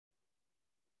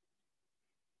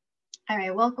All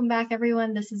right, welcome back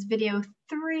everyone. This is video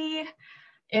 3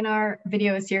 in our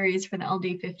video series for the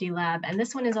LD50 lab, and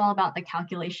this one is all about the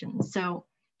calculations. So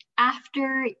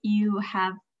after you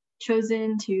have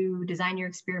chosen to design your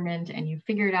experiment and you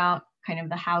figured out kind of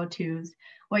the how-tos,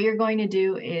 what you're going to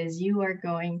do is you are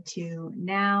going to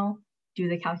now do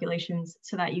the calculations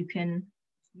so that you can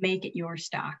make it your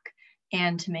stock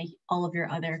and to make all of your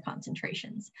other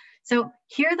concentrations. So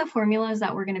here are the formulas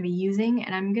that we're going to be using,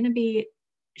 and I'm going to be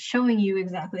showing you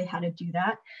exactly how to do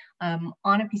that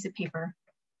on a piece of paper.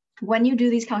 When you do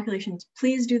these calculations,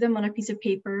 please do them on a piece of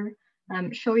paper.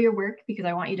 Show your work because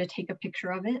I want you to take a picture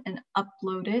of it and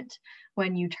upload it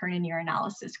when you turn in your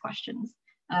analysis questions.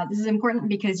 This is important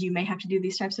because you may have to do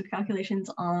these types of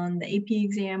calculations on the AP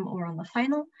exam or on the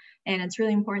final, and it's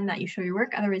really important that you show your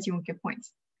work, otherwise you won't get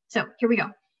points. So here we go.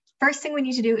 First thing we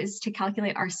need to do is to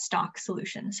calculate our stock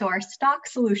solution. So our stock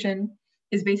solution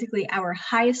is basically our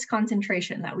highest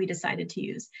concentration that we decided to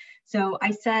use. So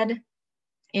I said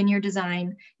in your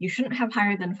design, you shouldn't have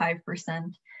higher than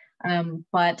 5%,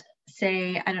 but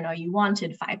say, I don't know, you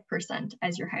wanted 5%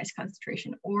 as your highest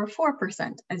concentration or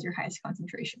 4% as your highest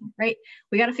concentration, right?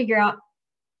 We got to figure out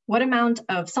what amount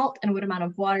of salt and what amount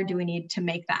of water do we need to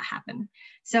make that happen.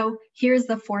 So here's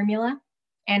the formula,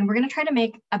 and we're going to try to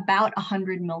make about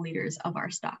 100 milliliters of our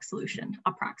stock solution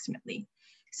approximately.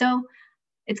 So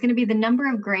it's going to be the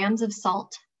number of grams of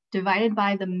salt divided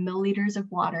by the milliliters of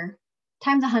water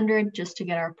times 100 just to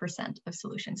get our percent of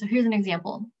solution. So here's an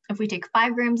example. If we take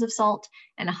 5 grams of salt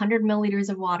and 100 milliliters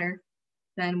of water,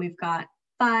 then we've got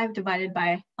 5 divided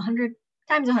by 100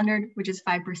 times 100, which is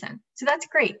 5%. So that's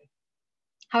great.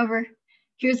 However,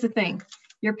 here's the thing.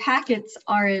 Your packets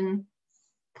are in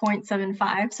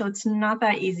 0.75, so it's not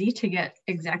that easy to get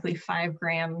exactly 5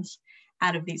 grams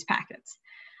out of these packets.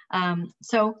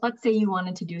 So let's say you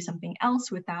wanted to do something else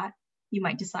with that. You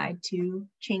might decide to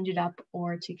change it up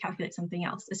or to calculate something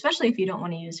else, especially if you don't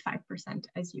want to use 5%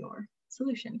 as your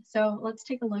solution. So let's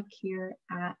take a look here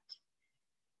at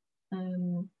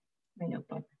my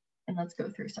notebook and let's go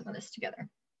through some of this together.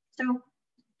 So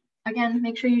again,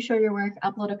 make sure you show your work,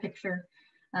 upload a picture.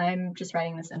 I'm just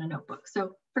writing this in a notebook.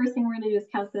 So first thing we're going to do is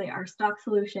calculate our stock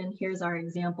solution. Here's our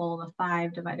example, the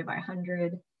 5 divided by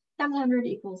 100 times 100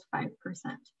 equals 5%.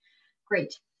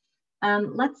 Great.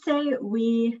 Let's say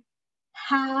we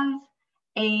have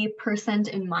a percent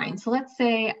in mind. So let's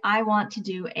say I want to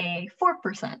do a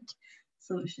 4%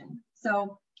 solution.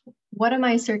 So what am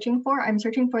I searching for? I'm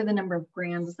searching for the number of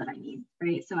grams that I need,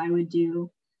 right? So I would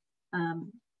do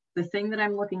the thing that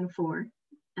I'm looking for,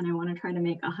 and I want to try to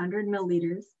make 100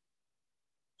 milliliters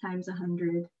times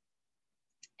 100.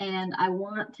 And I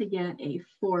want to get a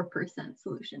 4%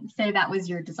 solution. Say that was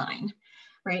your design,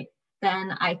 right?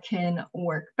 Then I can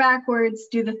work backwards,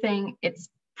 do the thing. It's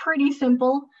pretty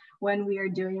simple when we are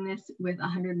doing this with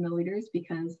 100 milliliters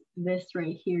because this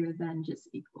right here then just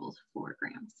equals 4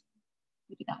 grams.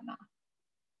 We do that math,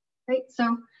 right?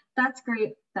 So that's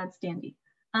great, that's dandy.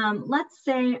 Let's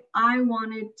say I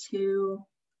wanted to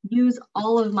use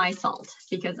all of my salt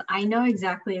because I know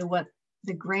exactly what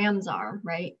the grams are,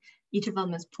 right? Each of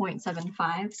them is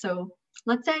 0.75. So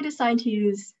let's say I decide to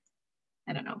use,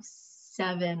 I don't know,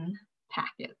 7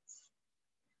 packets,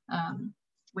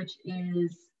 which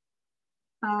is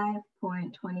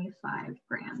 5.25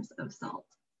 grams of salt.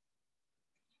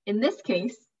 In this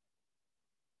case,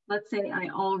 let's say I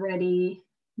already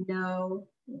know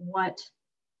what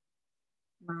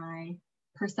my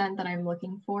percent that I'm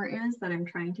looking for is, that I'm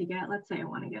trying to get. Let's say I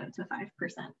want to get it to 5%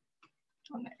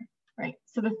 on there, right?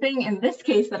 So the thing in this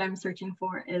case that I'm searching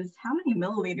for is how many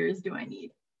milliliters do I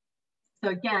need? So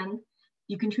again,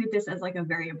 you can treat this as like a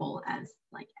variable as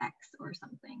like X or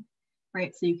something,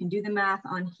 right? So you can do the math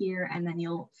on here and then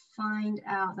you'll find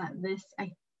out that this,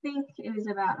 I think, is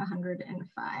about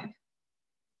 105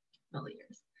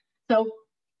 milliliters. So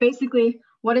basically,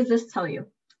 what does this tell you?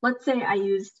 Let's say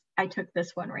I took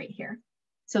this one right here.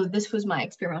 So this was my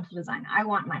experimental design. I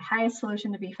want my highest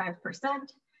solution to be 5%,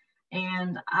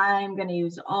 and I'm going to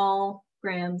use all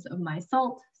grams of my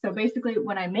salt. So basically,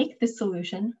 when I make this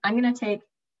solution, I'm going to take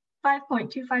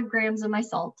 5.25 grams of my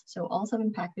salt, so all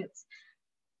 7 packets,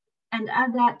 and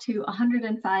add that to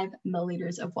 105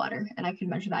 milliliters of water. And I can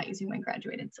measure that using my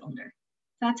graduated cylinder.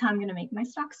 That's how I'm going to make my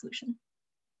stock solution.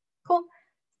 Cool.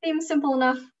 Seems simple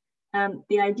enough.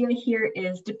 The idea here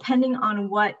is depending on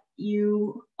what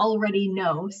you already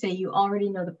know, say you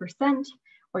already know the percent,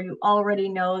 or you already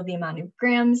know the amount of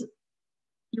grams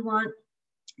you want,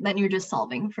 then you're just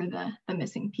solving for the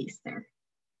missing piece there.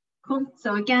 Cool.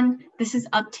 So again, this is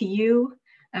up to you,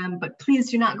 but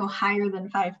please do not go higher than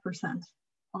 5%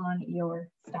 on your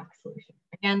stock solution.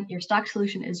 Again, your stock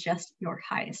solution is just your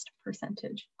highest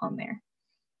percentage on there.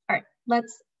 All right,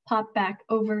 let's pop back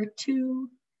over to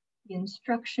the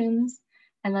instructions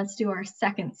and let's do our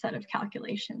second set of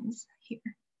calculations here.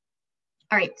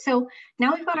 All right, so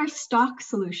now we've got our stock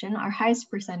solution, our highest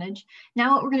percentage.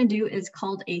 Now what we're going to do is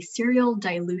called a serial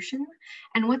dilution.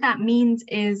 And what that means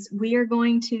is we are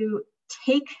going to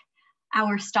take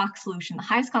our stock solution, the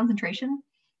highest concentration,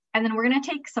 and then we're going to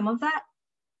take some of that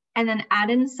and then add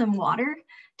in some water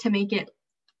to make it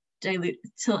dilute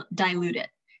it,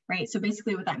 right? So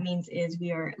basically what that means is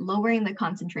we are lowering the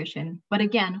concentration, but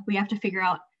again, we have to figure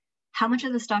out how much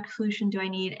of the stock solution do I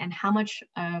need and how much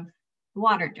of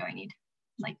water do I need?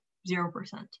 Like 0%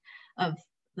 of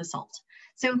the salt.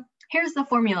 So here's the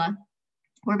formula.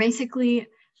 We're basically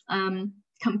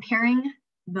comparing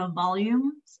the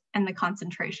volumes and the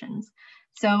concentrations.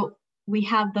 So we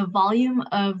have the volume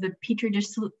of the Petri dish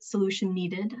solution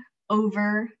needed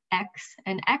over X,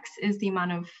 and X is the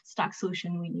amount of stock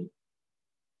solution we need.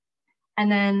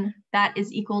 And then that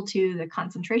is equal to the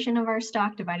concentration of our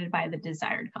stock divided by the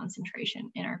desired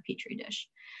concentration in our Petri dish.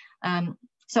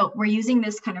 So we're using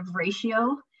this kind of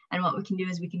ratio, and what we can do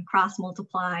is we can cross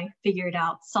multiply, figure it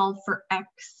out, solve for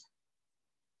X,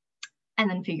 and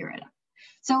then figure it out.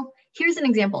 So here's an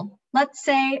example. Let's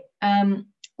say,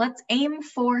 let's aim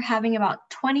for having about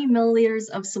 20 milliliters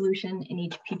of solution in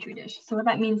each Petri dish. So what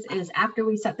that means is after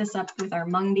we set this up with our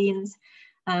mung beans,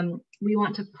 we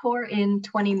want to pour in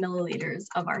 20 milliliters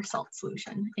of our salt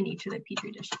solution in each of the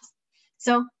Petri dishes.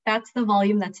 So that's the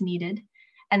volume that's needed.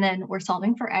 And then we're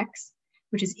solving for X,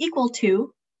 which is equal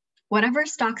to whatever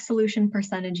stock solution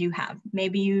percentage you have.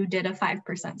 Maybe you did a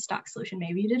 5% stock solution,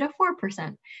 maybe you did a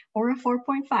 4% or a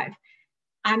 4.5.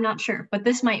 I'm not sure, but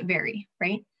this might vary,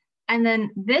 right? And then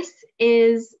this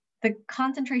is the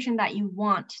concentration that you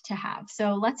want to have.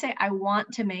 So let's say I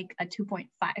want to make a 2.5%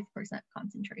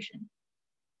 concentration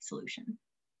solution.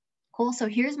 Cool, so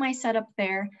here's my setup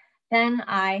there. Then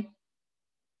I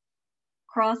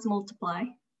cross multiply.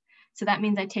 So that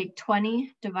means I take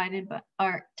 20 divided by,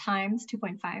 or times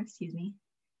 2.5, excuse me,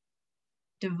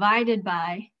 divided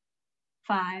by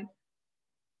 5.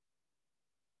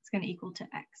 It's going to equal to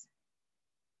X.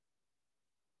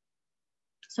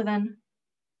 So then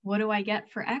what do I get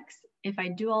for X? If I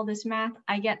do all this math,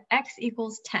 I get X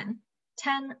equals 10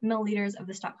 milliliters of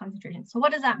the stock concentration. So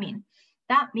what does that mean?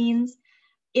 That means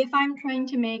if I'm trying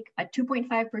to make a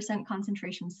 2.5%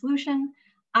 concentration solution,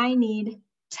 I need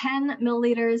 10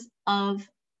 milliliters of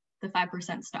the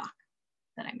 5% stock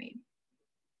that I made.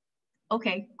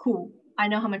 Okay, cool. I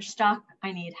know how much stock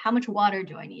I need. How much water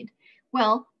do I need?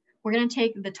 Well, we're going to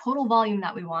take the total volume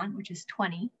that we want, which is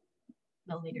 20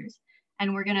 milliliters,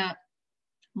 and we're going to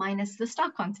minus the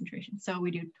stock concentration. So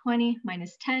we do 20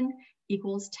 minus 10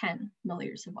 equals 10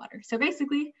 milliliters of water. So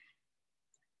basically,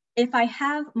 if I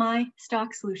have my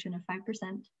stock solution of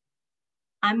 5%,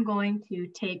 I'm going to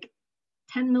take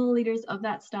 10 milliliters of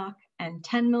that stock and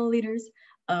 10 milliliters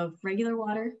of regular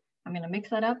water. I'm going to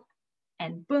mix that up,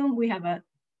 and boom, we have a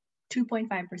 2.5%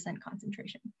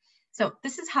 concentration. So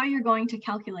this is how you're going to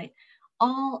calculate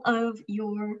all of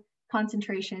your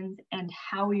concentrations and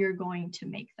how you're going to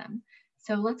make them.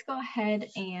 So let's go ahead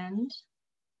and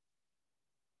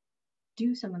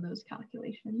do some of those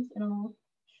calculations, and I'll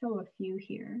show a few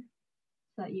here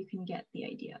so that you can get the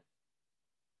idea.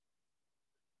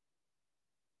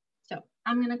 So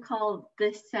I'm going to call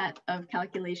this set of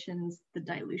calculations the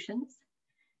dilutions,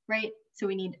 right? So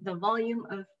we need the volume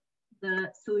of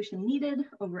the solution needed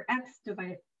over X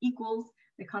divided equals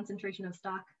the concentration of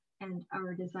stock and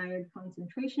our desired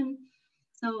concentration.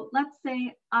 So let's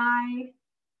say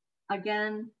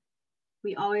again,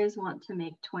 we always want to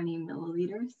make 20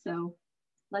 milliliters. So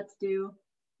let's do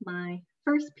my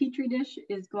first Petri dish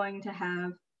is going to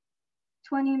have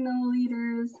 20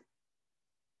 milliliters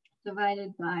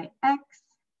divided by X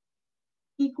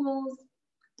equals,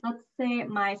 let's say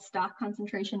my stock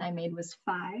concentration I made was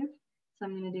 5. So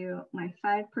I'm going to do my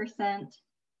 5%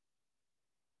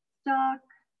 stock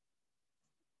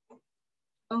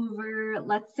over,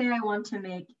 let's say I want to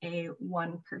make a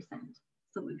 1%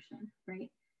 solution, right?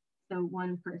 So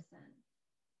 1%.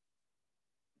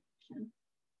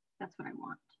 That's what I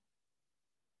want.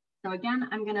 So again,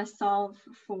 I'm going to solve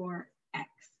for X.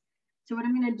 So what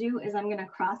I'm going to do is I'm going to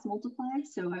cross multiply.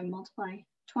 So I multiply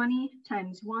 20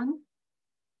 times 1.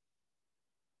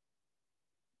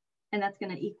 And that's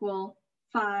going to equal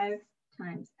 5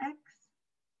 times X.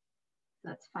 So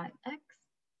that's 5X.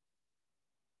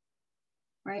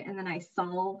 Right? And then I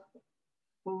solve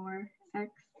for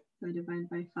X. So I divide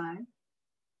by 5.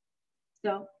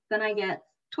 So then I get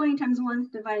 20 times 1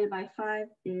 divided by 5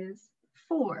 is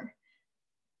 4.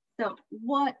 So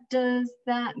what does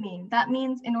that mean? That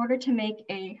means in order to make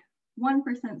a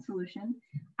 1% solution,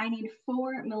 I need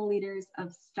 4 milliliters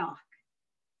of stock.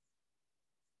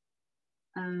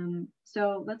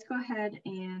 So let's go ahead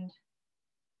and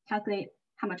calculate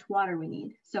how much water we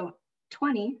need. So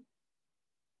 20,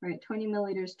 right, 20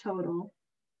 milliliters total,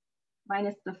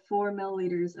 minus the 4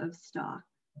 milliliters of stock.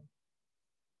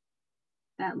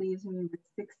 That leaves me with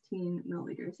 16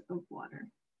 milliliters of water.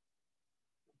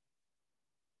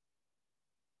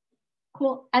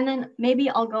 Cool, and then maybe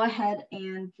I'll go ahead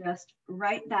and just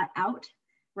write that out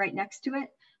right next to it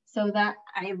so that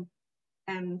I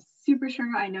am super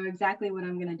sure I know exactly what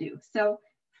I'm gonna do. So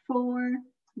for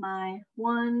my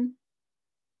 1%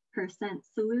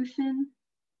 solution,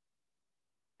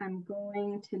 I'm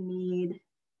going to need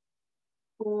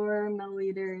 4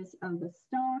 milliliters of the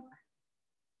stock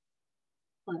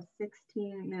plus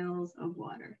 16 mils of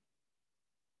water.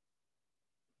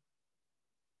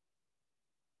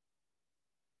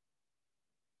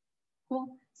 Cool.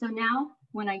 So now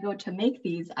when I go to make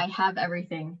these, I have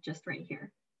everything just right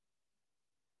here.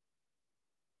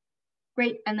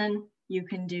 Great. And then you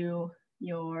can do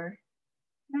your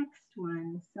next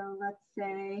one. So let's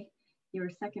say your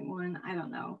second one, I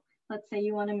don't know. Let's say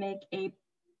you want to make a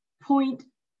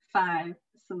 0.5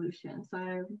 solution. So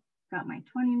I've got my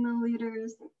 20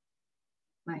 milliliters,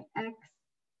 my X,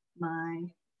 my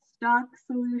stock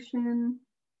solution.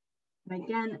 And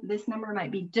again, this number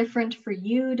might be different for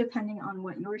you depending on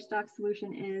what your stock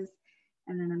solution is.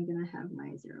 And then I'm going to have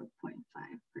my 0.5%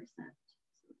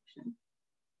 solution.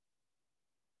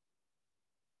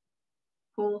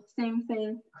 Cool, same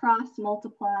thing, cross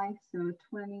multiply. So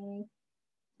 20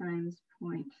 times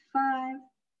 0.5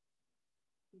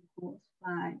 equals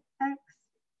 5x,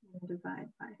 and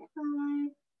divide by 5.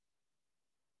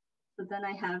 So then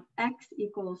I have x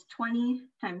equals 20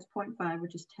 times 0.5,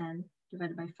 which is 10,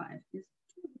 divided by 5 is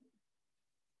 2.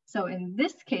 So in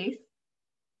this case,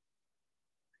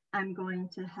 I'm going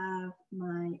to have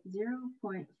my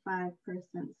 0.5%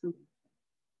 solution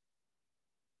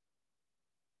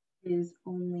is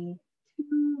only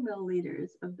 2 milliliters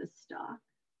of the stock.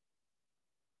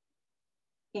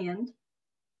 And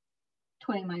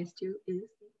 20 minus 2 is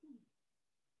 18.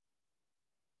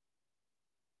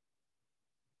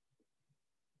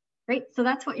 Great, so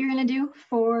that's what you're gonna do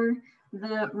for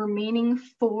the remaining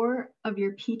 4 of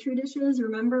your Petri dishes.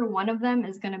 Remember, one of them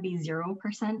is gonna be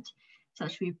 0%, so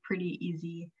that should be pretty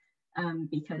easy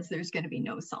because there's gonna be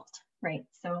no salt, right?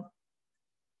 So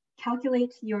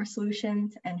calculate your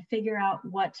solutions and figure out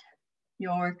what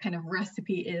your kind of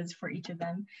recipe is for each of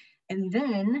them. And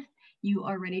then you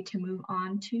are ready to move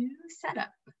on to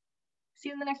setup. See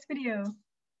you in the next video.